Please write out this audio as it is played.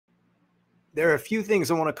There are a few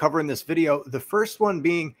things I want to cover in this video. The first one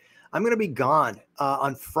being I'm going to be gone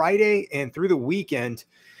on Friday and through the weekend.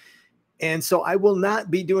 And so I will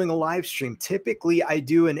not be doing a live stream. Typically, I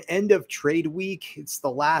do an end of trade week. It's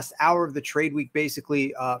the last hour of the trade week,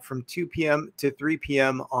 basically from 2 p.m. to 3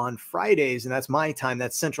 p.m. on Fridays. And that's my time.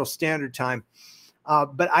 That's Central Standard Time.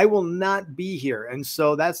 But I will not be here. And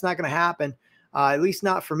so that's not going to happen, at least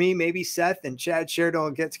not for me. Maybe Seth and Chad Sheridan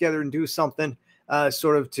will get together and do something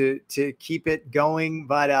sort of to keep it going.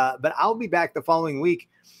 But I'll be back the following week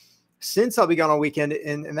since I'll be gone on weekend.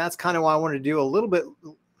 And that's kind of why I wanted to do a little bit,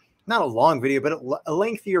 not a long video, but a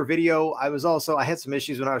lengthier video. I had some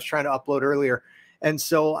issues when I was trying to upload earlier. And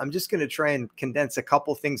so I'm just going to try and condense a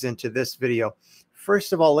couple things into this video.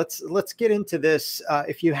 First of all, let's get into this.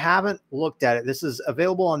 If you haven't looked at it, this is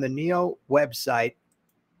available on the NIO website.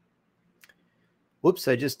 Whoops,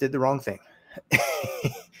 I just did the wrong thing.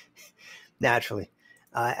 Naturally,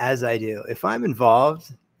 as I do. If I'm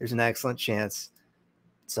involved, there's an excellent chance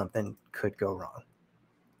something could go wrong.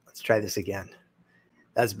 Let's try this again.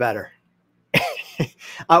 That's better.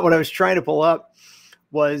 What I was trying to pull up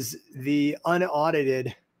was the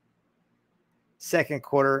unaudited second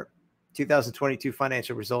quarter 2022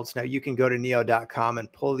 financial results. Now you can go to nio.com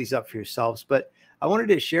and pull these up for yourselves, but I wanted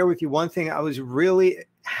to share with you one thing I was really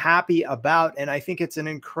happy about, and I think it's an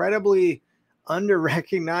incredibly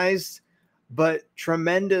under-recognized but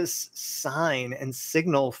tremendous sign and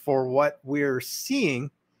signal for what we're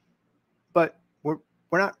seeing, but we're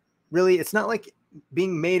not really, it's not like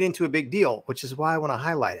being made into a big deal, which is why I want to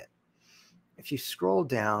highlight it. If you scroll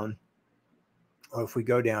down, or if we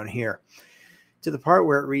go down here to the part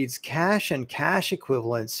where it reads cash and cash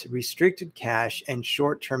equivalents, restricted cash, and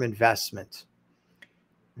short-term investment,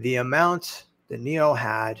 the amount that NIO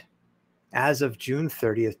had as of June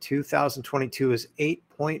 30th, 2022 is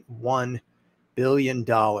 $8.1 billion. And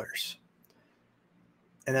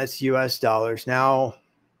that's US dollars. Now,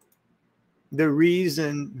 the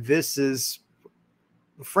reason this is,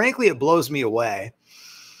 frankly, it blows me away,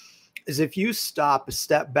 is if you stop a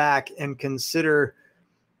step back and consider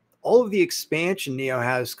all of the expansion NIO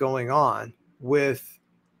has going on with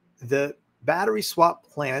the battery swap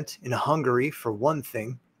plant in Hungary, for one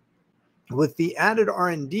thing, with the added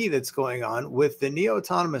R&D that's going on, with the NIO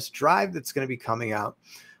autonomous drive that's going to be coming out,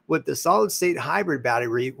 with the solid state hybrid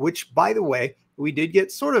battery, which, by the way, we did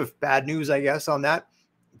get sort of bad news, I guess, on that.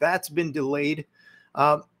 That's been delayed.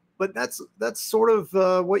 But that's sort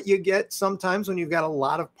of what you get sometimes when you've got a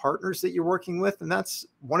lot of partners that you're working with. And that's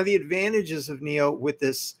one of the advantages of NIO with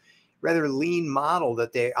this rather lean model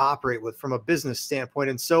that they operate with from a business standpoint.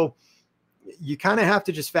 And so you kind of have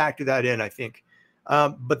to just factor that in, I think.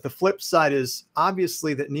 But the flip side is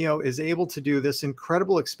obviously that NIO is able to do this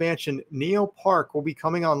incredible expansion. NIO Park will be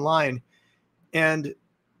coming online. And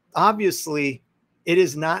obviously it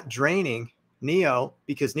is not draining NIO,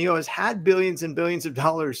 because NIO has had billions and billions of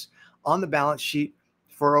dollars on the balance sheet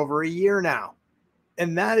for over a year now.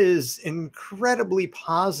 And that is incredibly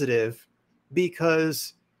positive,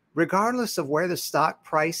 because regardless of where the stock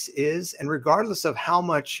price is, and regardless of how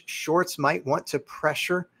much shorts might want to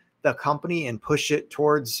pressure the company and push it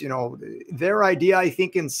towards, their idea, I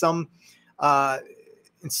think in some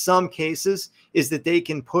cases, is that they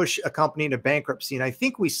can push a company into bankruptcy. And I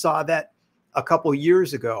think we saw that a couple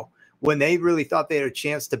years ago, when they really thought they had a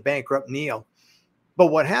chance to bankrupt NIO. But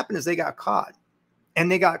what happened is they got caught.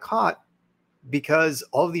 And they got caught because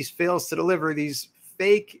all of these fails to deliver, these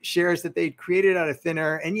fake shares that they created out of thin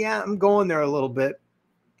air. And yeah, I'm going there a little bit,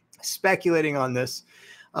 speculating on this.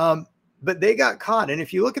 But they got caught. And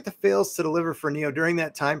if you look at the fails to deliver for NIO during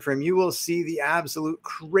that time frame, you will see the absolute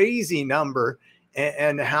crazy number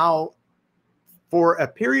and how for a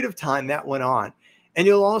period of time that went on. And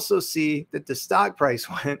you'll also see that the stock price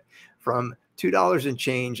went from $2 and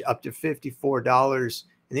change up to $54.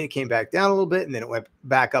 And then it came back down a little bit, and then it went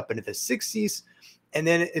back up into the 60s. And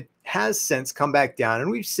then it has since come back down. And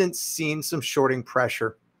we've since seen some shorting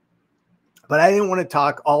pressure. But I didn't want to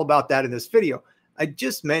talk all about that in this video. I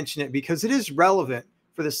just mentioned it because it is relevant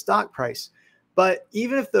for the stock price. But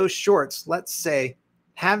even if those shorts, let's say,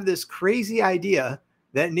 have this crazy idea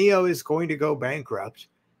that NIO is going to go bankrupt,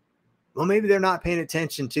 well, maybe they're not paying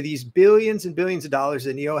attention to these billions and billions of dollars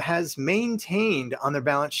that NIO has maintained on their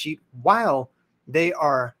balance sheet while they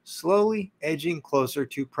are slowly edging closer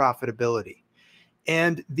to profitability.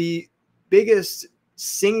 And the biggest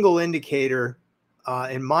single indicator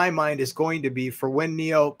in my mind is going to be for when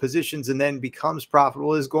NIO positions and then becomes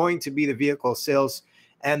profitable is going to be the vehicle sales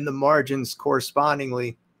and the margins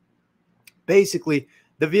correspondingly. Basically,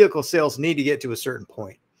 the vehicle sales need to get to a certain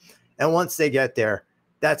point. And once they get there,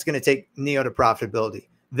 that's going to take NIO to profitability.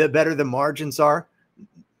 the better the margins are,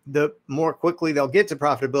 the more quickly they'll get to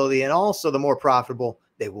profitability, and also the more profitable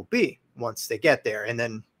they will be once they get there. And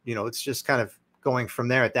then, it's just kind of going from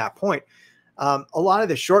there at that point. A lot of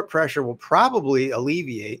the short pressure will probably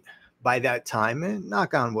alleviate by that time, and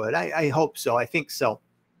knock on wood. I hope so. I think so.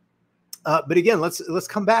 But again, let's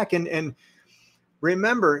come back and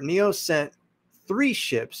remember, NIO sent 3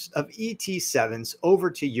 ships of ET7s over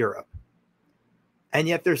to Europe, and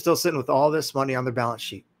yet they're still sitting with all this money on their balance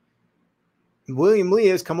sheet. William Lee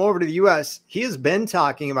has come over to the U.S. He has been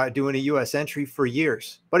talking about doing a U.S. entry for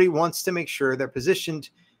years, but he wants to make sure they're positioned.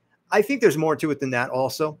 I think there's more to it than that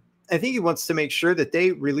also. I think he wants to make sure that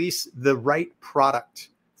they release the right product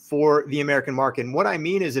for the American market. And what I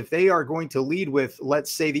mean is, if they are going to lead with,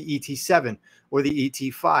 let's say, the ET7 or the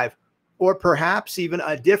ET5, or perhaps even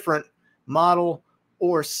a different model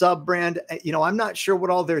or sub brand, I'm not sure what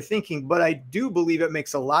all they're thinking, but I do believe it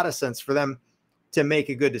makes a lot of sense for them to make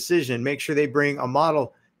a good decision, make sure they bring a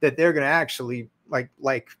model that they're going to actually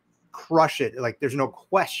like crush it. Like, there's no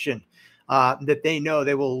question that they know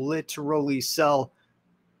they will literally sell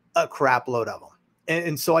a crap load of them.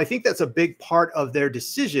 And so I think that's a big part of their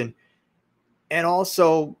decision, and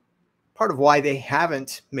also part of why they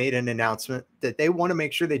haven't made an announcement, that they want to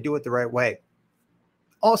make sure they do it the right way.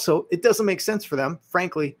 Also, it doesn't make sense for them,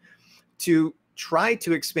 frankly, to try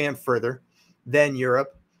to expand further than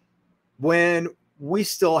Europe when we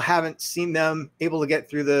still haven't seen them able to get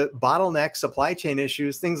through the bottleneck supply chain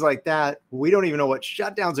issues, things like that. We don't even know what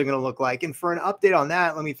shutdowns are going to look like. And for an update on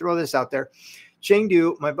that, let me throw this out there.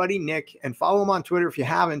 Chengdu, my buddy Nick, and follow him on Twitter if you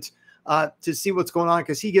haven't, to see what's going on,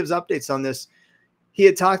 because he gives updates on this. He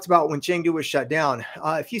had talked about when Chengdu was shut down.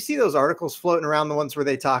 If you see those articles floating around, the ones where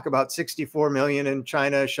they talk about 64 million in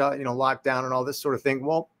China shut, locked down and all this sort of thing.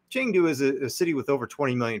 Well, Chengdu is a city with over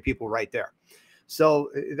 20 million people right there. So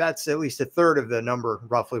that's at least a third of the number,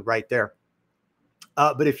 roughly, right there.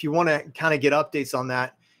 But if you want to kind of get updates on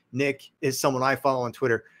that, Nick is someone I follow on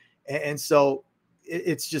Twitter. And so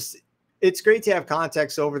it's great to have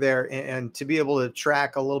context over there and to be able to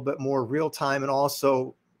track a little bit more real time, and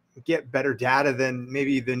also get better data than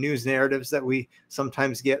maybe the news narratives that we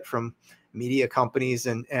sometimes get from media companies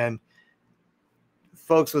and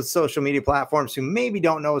folks with social media platforms who maybe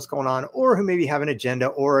don't know what's going on, or who maybe have an agenda,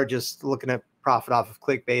 or are just looking to profit off of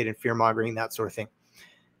clickbait and fear mongering, that sort of thing.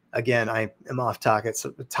 Again, I am off topic,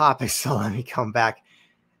 so let me come back.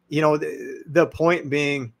 The point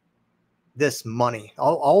being, this money,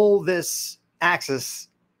 all this access,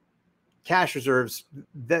 cash reserves,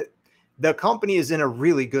 that the company is in a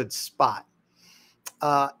really good spot.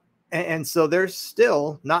 And so they're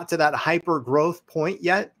still not to that hyper growth point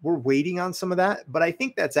yet. We're waiting on some of that, but I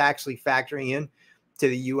think that's actually factoring in to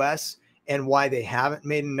the US and why they haven't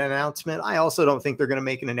made an announcement. I also don't think they're going to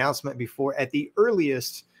make an announcement before, at the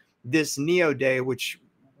earliest, this NIO Day, which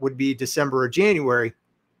would be December or January.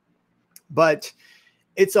 But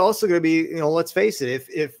it's also going to be, let's face it,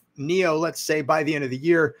 if NIO, let's say by the end of the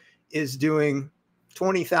year, is doing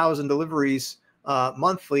 20,000 deliveries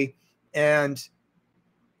monthly, and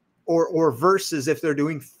or versus if they're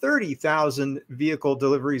doing 30,000 vehicle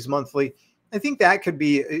deliveries monthly, I think that could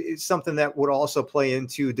be something that would also play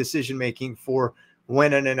into decision making for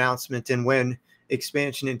when an announcement and when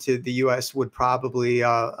expansion into the US would probably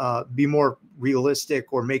be more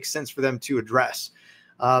realistic or make sense for them to address.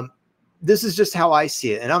 This is just how I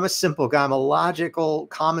see it. And I'm a simple guy. I'm a logical,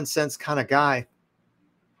 common sense kind of guy.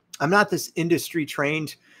 I'm not this industry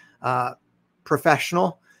trained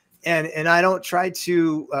professional. And I don't try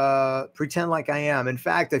to pretend like I am. In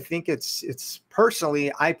fact, I think it's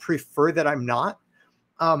personally, I prefer that I'm not.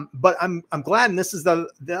 But I'm glad, and this is the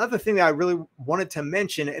other thing that I really wanted to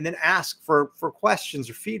mention, and then ask for questions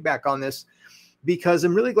or feedback on this, because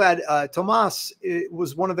I'm really glad Tomas, it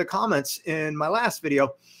was one of the comments in my last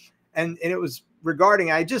video, and it was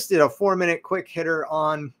regarding, I just did a 4-minute quick hitter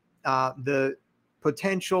on the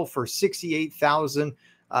potential for 68,000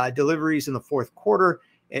 deliveries in the fourth quarter.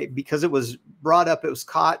 Because it was brought up, it was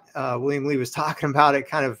caught. William Lee was talking about it,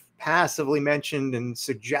 kind of passively mentioned and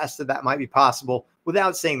suggested that might be possible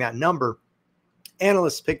without saying that number.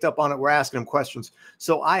 Analysts picked up on it. We're asking them questions.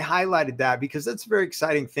 So I highlighted that because that's a very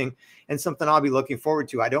exciting thing and something I'll be looking forward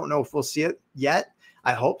to. I don't know if we'll see it yet.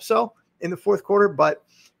 I hope so in the fourth quarter. But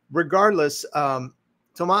regardless,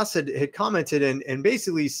 Tomas had commented and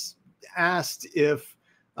basically asked if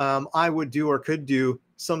I would do or could do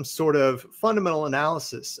some sort of fundamental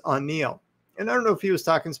analysis on NIO. And I don't know if he was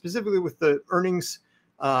talking specifically with the earnings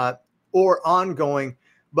or ongoing,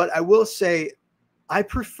 but I will say I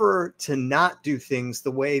prefer to not do things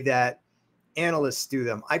the way that analysts do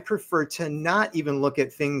them. I prefer to not even look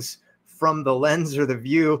at things from the lens or the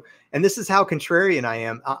view. And this is how contrarian I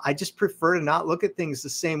am. I just prefer to not look at things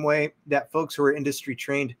the same way that folks who are industry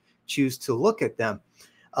trained choose to look at them.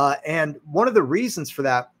 And one of the reasons for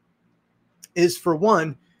that is, for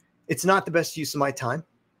one, it's not the best use of my time,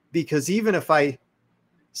 because even if I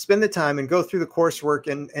spend the time and go through the coursework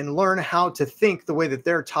and learn how to think the way that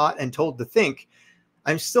they're taught and told to think,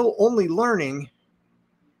 I'm still only learning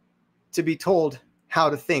to be told how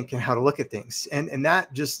to think and how to look at things. And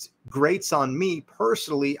that just grates on me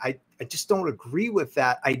personally. I just don't agree with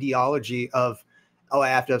that ideology of, oh, I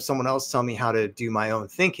have to have someone else tell me how to do my own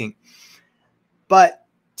thinking. But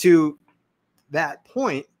to that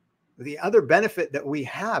point, the other benefit that we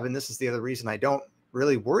have, and this is the other reason I don't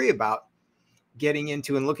really worry about getting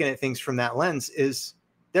into and looking at things from that lens, is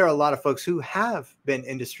there are a lot of folks who have been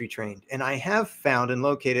industry trained. And I have found and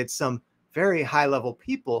located some very high level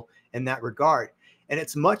people in that regard. And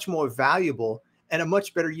it's much more valuable and a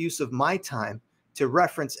much better use of my time to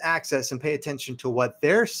reference, access, and pay attention to what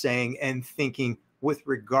they're saying and thinking with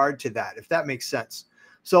regard to that, if that makes sense.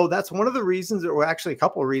 So that's one of the reasons, or actually a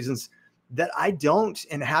couple of reasons, that I don't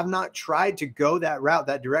and have not tried to go that route,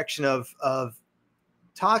 that direction of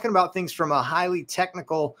talking about things from a highly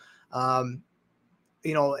technical,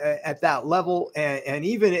 at that level.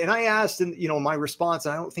 And I asked, and, my response,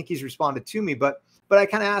 and I don't think he's responded to me, but I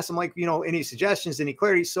kind of asked him, like, any suggestions, any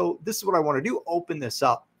clarity. So this is what I want to do: open this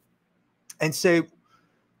up and say,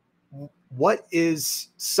 what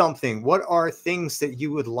are things that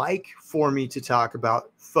you would like for me to talk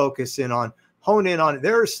about, focus in on, hone in on?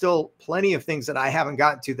 There are still plenty of things that I haven't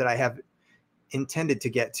gotten to that I have intended to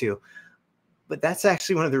get to. But that's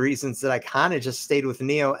actually one of the reasons that I kind of just stayed with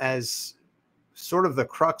Neo as sort of the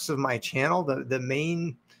crux of my channel. The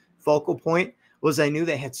main focal point was I knew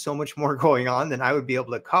they had so much more going on than I would be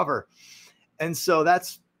able to cover. And so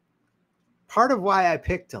that's part of why I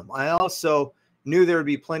picked them. I also knew there would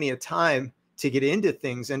be plenty of time to get into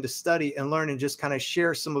things and to study and learn and just kind of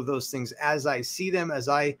share some of those things as I see them, as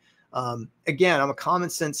I, again, I'm a common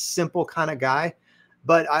sense, simple kind of guy,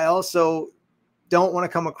 but I also don't want to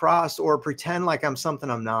come across or pretend like I'm something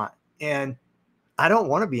I'm not. And I don't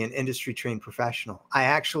want to be an industry trained professional. I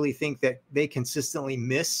actually think that they consistently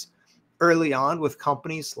miss early on with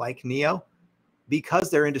companies like Neo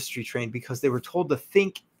because they're industry trained, because they were told to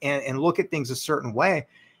think and look at things a certain way.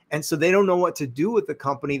 And so they don't know what to do with the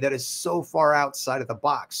company that is so far outside of the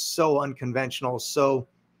box, so unconventional, so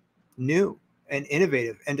new and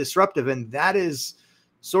innovative and disruptive. And that is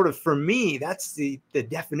sort of, for me, that's the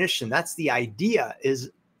definition. That's the idea,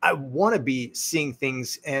 is I want to be seeing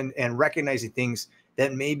things and recognizing things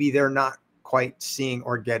that maybe they're not quite seeing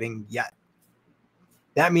or getting yet.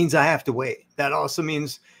 That means I have to wait. That also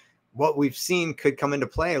means what we've seen could come into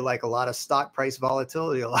play, like a lot of stock price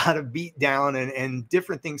volatility, a lot of beat down and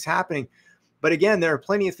different things happening. But again, there are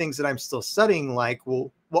plenty of things that I'm still studying, like,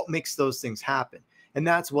 well, what makes those things happen? And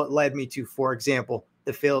that's what led me to, for example,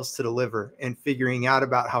 the fails to deliver and figuring out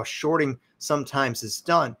about how shorting sometimes is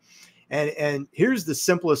done. And here's the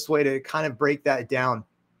simplest way to kind of break that down.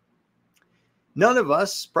 None of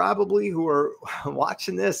us probably who are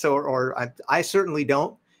watching this, or I certainly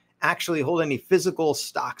don't actually hold any physical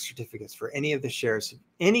stock certificates for any of the shares of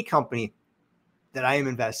any company that I am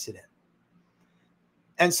invested in.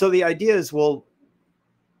 And so the idea is, well,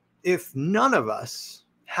 if none of us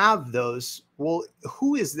have those, well,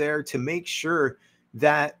 who is there to make sure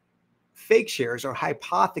that fake shares or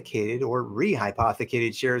hypothecated or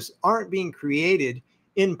rehypothecated shares aren't being created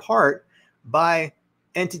in part by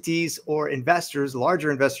entities or investors,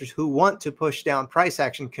 larger investors, who want to push down price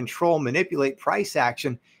action, control, manipulate price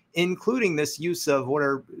action, including this use of what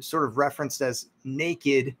are sort of referenced as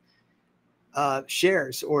naked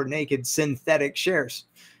shares or naked synthetic shares.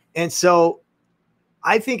 And so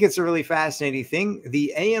I think it's a really fascinating thing.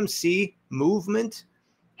 The AMC movement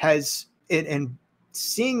has, and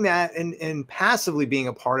seeing that and passively being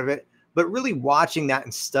a part of it, but really watching that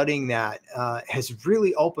and studying that has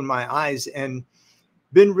really opened my eyes and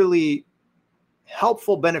been really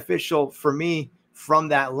helpful, beneficial for me from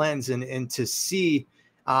that lens, and to see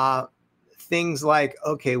things like,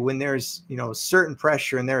 okay, when there's, certain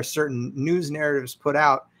pressure and there are certain news narratives put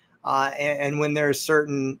out, and when there's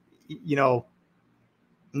certain,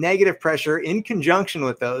 negative pressure in conjunction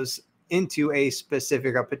with those into a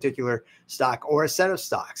particular stock or a set of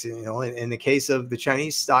stocks. In the case of the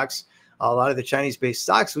Chinese stocks, a lot of the Chinese-based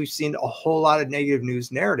stocks, we've seen a whole lot of negative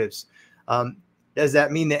news narratives. Does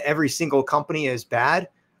that mean that every single company is bad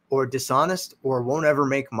or dishonest or won't ever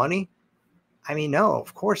make money? I mean, no,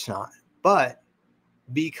 of course not. But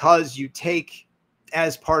because you take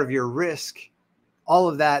as part of your risk all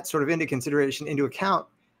of that sort of into consideration, into account,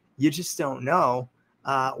 you just don't know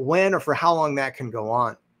when or for how long that can go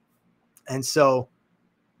on. And so,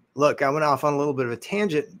 look, I went off on a little bit of a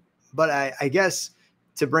tangent, but I guess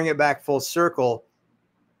to bring it back full circle,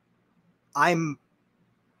 I'm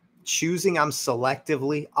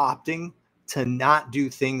selectively opting to not do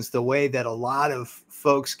things the way that a lot of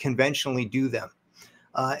folks conventionally do them.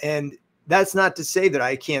 And that's not to say that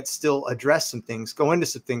I can't still address some things, go into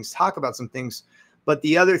some things, talk about some things. But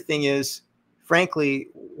the other thing is, frankly,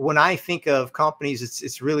 when I think of companies,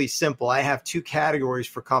 it's really simple. I have two categories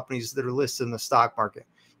for companies that are listed in the stock market.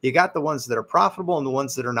 You got the ones that are profitable and the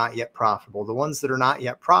ones that are not yet profitable. The ones that are not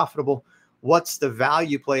yet profitable, what's the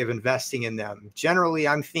value play of investing in them? Generally,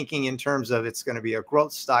 I'm thinking in terms of it's going to be a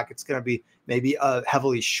growth stock. It's going to be maybe a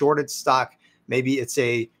heavily shorted stock. Maybe it's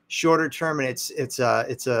a shorter term and it's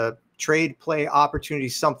a trade play opportunity,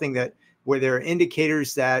 something that where there are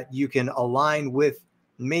indicators that you can align with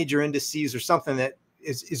major indices or something that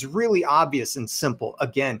is really obvious and simple.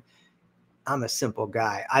 Again, I'm a simple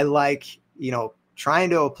guy. I like, trying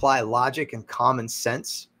to apply logic and common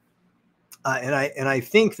sense. And I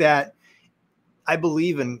think that I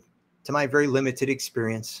believe in, to my very limited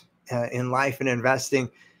experience in life and investing,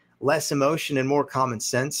 less emotion and more common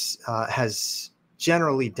sense has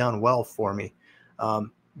generally done well for me.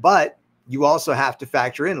 But you also have to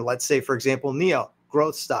factor in, let's say, for example, NIO,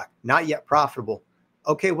 growth stock, not yet profitable.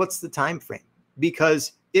 Okay, what's the time frame?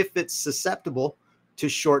 Because if it's susceptible to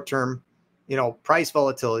short-term, price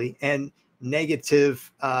volatility and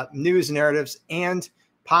negative news narratives and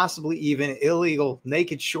possibly even illegal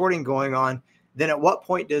naked shorting going on, then at what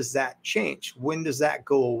point does that change? When does that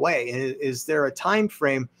go away? And is there a time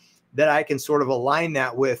frame that I can sort of align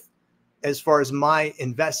that with as far as my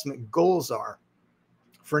investment goals are?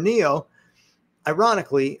 For NIO,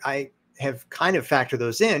 ironically, I have kind of factored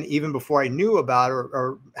those in even before I knew about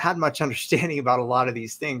or had much understanding about a lot of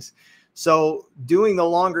these things. So doing the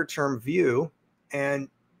longer term view, and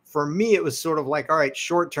for me, it was sort of like, all right,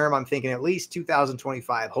 short term, I'm thinking at least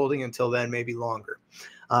 2025, holding until then, maybe longer.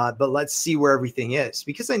 But let's see where everything is,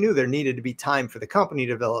 because I knew there needed to be time for the company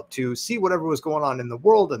to develop, to see whatever was going on in the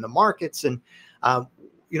world and the markets. And,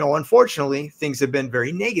 unfortunately, things have been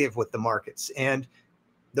very negative with the markets and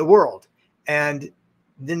the world and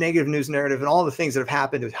the negative news narrative and all the things that have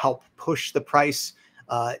happened to help push the price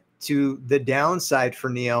to the downside for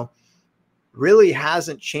NIO really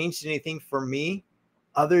hasn't changed anything for me,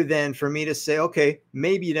 other than for me to say, okay,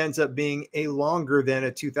 maybe it ends up being a longer than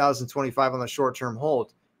a 2025 on the short-term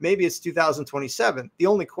hold. Maybe it's 2027. The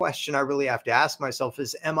only question I really have to ask myself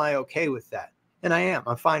is, am I okay with that? And I am.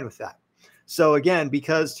 I'm fine with that. So again,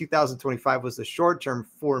 because 2025 was the short-term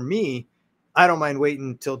for me, I don't mind waiting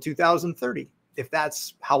until 2030 if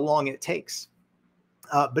that's how long it takes.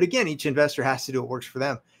 But again, each investor has to do what works for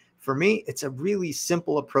them. For me, it's a really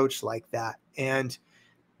simple approach like that. And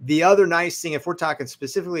the other nice thing, if we're talking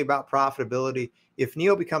specifically about profitability, if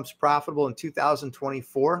NIO becomes profitable in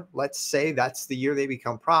 2024, let's say that's the year they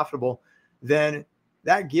become profitable, then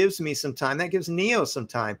that gives me some time. That gives NIO some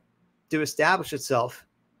time to establish itself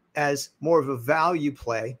as more of a value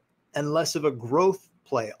play and less of a growth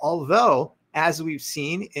play. Although, as we've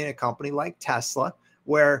seen in a company like Tesla,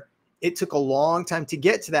 where it took a long time to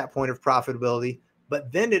get to that point of profitability,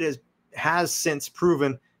 but then it has since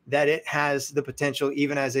proven that it has the potential,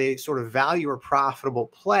 even as a sort of value or profitable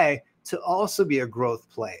play, to also be a growth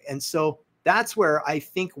play. And so that's where I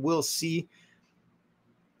think we'll see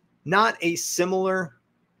not a similar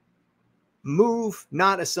move,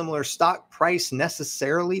 not a similar stock price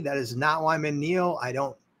necessarily. That is not why I'm in NIO. I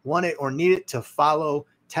don't want it or need it to follow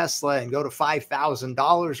Tesla and go to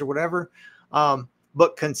 $5,000 or whatever.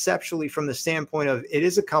 But conceptually, from the standpoint of, it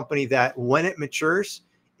is a company that when it matures,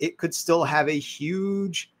 it could still have a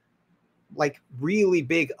huge, like really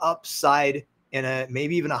big upside and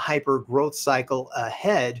maybe even a hyper growth cycle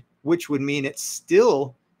ahead, which would mean it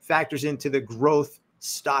still factors into the growth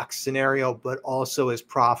stock scenario, but also is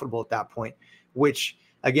profitable at that point, which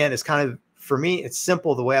again is kind of, for me, it's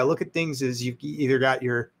simple. The way I look at things is you've either got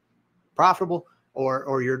your profitable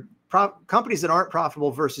or your companies that aren't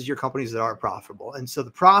profitable versus your companies that are profitable. And so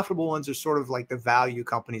the profitable ones are sort of like the value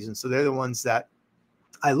companies. And so they're the ones that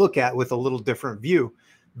I look at with a little different view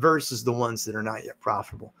versus the ones that are not yet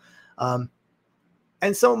profitable.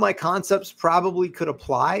 And some of my concepts probably could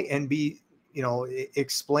apply and be,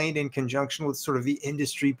 explained in conjunction with sort of the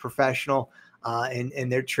industry professional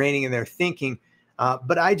and their training and their thinking.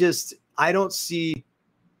 But I don't see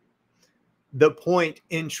the point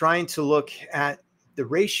in trying to look at the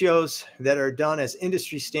ratios that are done as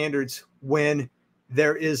industry standards when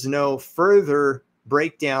there is no further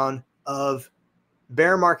breakdown of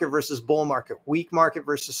bear market versus bull market, weak market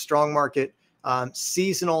versus strong market,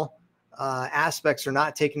 seasonal aspects are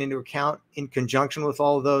not taken into account in conjunction with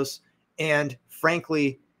all of those. And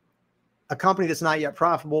frankly, a company that's not yet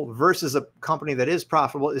profitable versus a company that is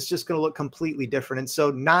profitable is just going to look completely different. And so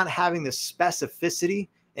not having the specificity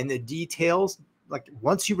and the details, like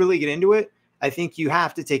once you really get into it, I think you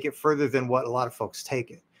have to take it further than what a lot of folks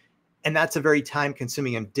take it. And that's a very time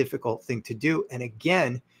consuming and difficult thing to do. And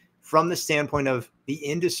again, from the standpoint of the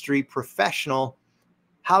industry professional,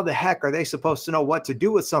 how the heck are they supposed to know what to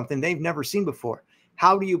do with something they've never seen before?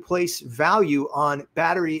 How do you place value on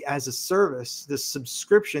battery as a service, this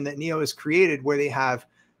subscription that NIO has created where they have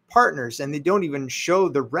partners and they don't even show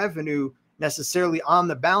the revenue necessarily on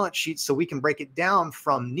the balance sheet so we can break it down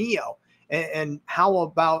from NIO? And how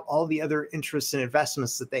about all the other interests and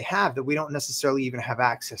investments that they have that we don't necessarily even have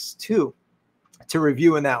access to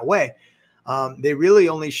review in that way? They really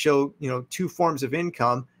only show, two forms of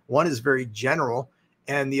income. One is very general,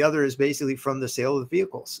 and the other is basically from the sale of the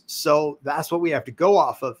vehicles. So that's what we have to go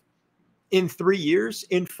off of. In 3 years,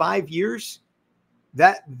 in 5 years,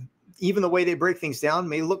 that even the way they break things down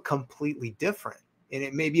may look completely different. And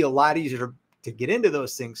it may be a lot easier to get into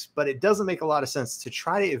those things, but it doesn't make a lot of sense to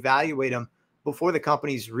try to evaluate them before the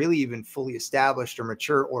company's really even fully established or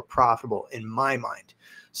mature or profitable, in my mind.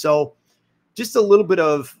 So just a little bit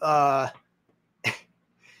of,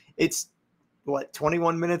 it's what,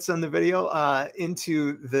 21 minutes on the video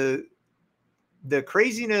into the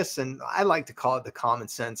craziness, and I like to call it the common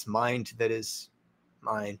sense mind that is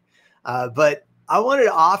mine. But I wanted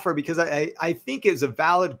to offer, because I think it's a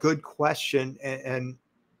valid, good question, and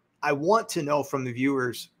I want to know from the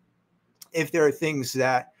viewers if there are things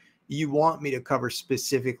that you want me to cover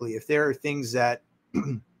specifically, if there are things that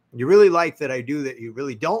you really like that I do that you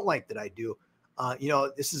really don't like that I do.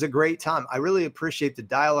 This is a great time. I really appreciate the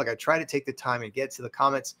dialogue. I try to take the time and get to the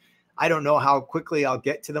comments. I don't know how quickly I'll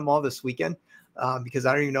get to them all this weekend because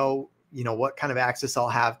I don't even know, what kind of access I'll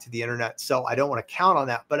have to the internet. So I don't want to count on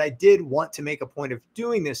that, but I did want to make a point of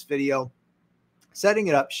doing this video, setting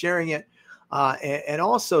it up, sharing it, and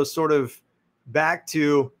also sort of back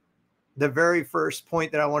to the very first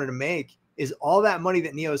point that I wanted to make is all that money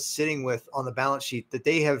that NIO is sitting with on the balance sheet that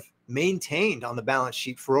they have maintained on the balance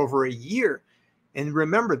sheet for over a year. And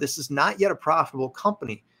remember, this is not yet a profitable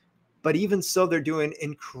company, but even so, they're doing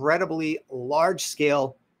incredibly large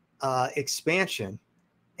scale expansion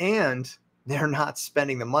and they're not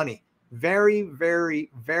spending the money. Very,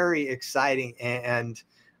 very, very exciting, and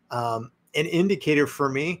an indicator for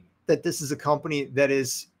me that this is a company that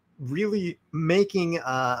is really making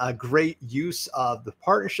a great use of the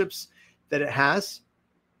partnerships that it has.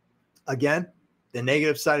 Again, the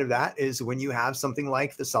negative side of that is when you have something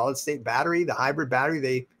like the solid state battery, the hybrid battery,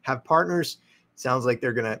 they have partners. Sounds like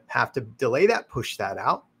they're going to have to delay that, push that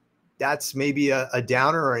out. That's maybe a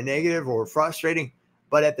downer or a negative or frustrating,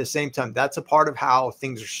 but at the same time, that's a part of how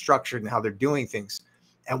things are structured and how they're doing things.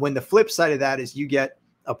 And when the flip side of that is you get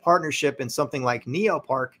a partnership in something like NIO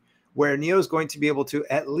Park, where NIO is going to be able to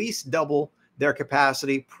at least double their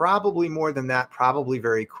capacity, probably more than that, probably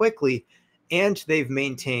very quickly. And they've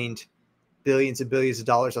maintained billions and billions of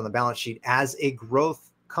dollars on the balance sheet as a growth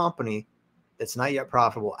company that's not yet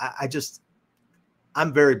profitable.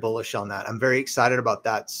 I'm very bullish on that. I'm very excited about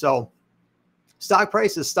that. So stock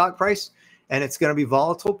price is stock price, and it's going to be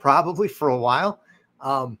volatile probably for a while.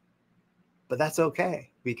 But that's okay,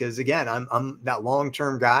 because again, I'm that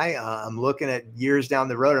long-term guy. I'm looking at years down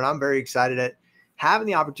the road, and I'm very excited at having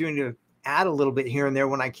the opportunity to add a little bit here and there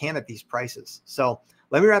when I can at these prices. So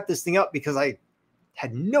let me wrap this thing up, because I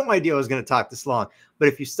had no idea I was going to talk this long. But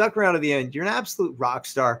if you stuck around to the end, you're an absolute rock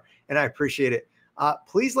star, and I appreciate it.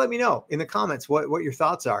 Please let me know in the comments what your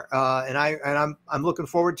thoughts are. And I'm looking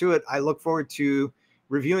forward to it. I look forward to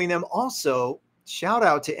reviewing them. Also, shout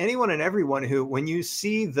out to anyone and everyone who, when you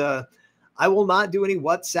see I will not do any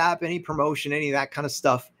WhatsApp, any promotion, any of that kind of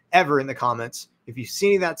stuff ever in the comments. If you see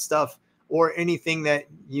any of that stuff or anything that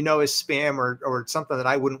is spam or something that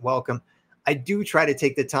I wouldn't welcome, I do try to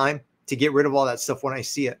take the time to get rid of all that stuff when I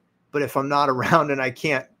see it. But if I'm not around and I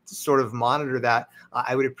can't sort of monitor that,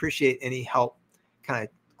 I would appreciate any help kind of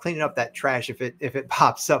cleaning up that trash if it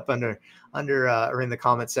pops up under or in the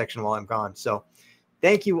comment section while I'm gone. So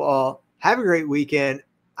thank you all. Have a great weekend.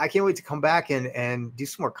 I can't wait to come back and do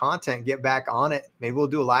some more content, get back on it. Maybe we'll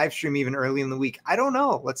do a live stream even early in the week. I don't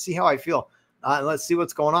know. Let's see how I feel. Let's see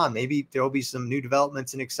what's going on. Maybe there will be some new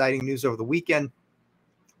developments and exciting news over the weekend.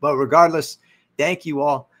 But regardless, thank you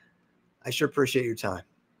all. I sure appreciate your time.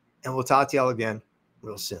 And we'll talk to y'all again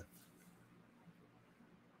real soon.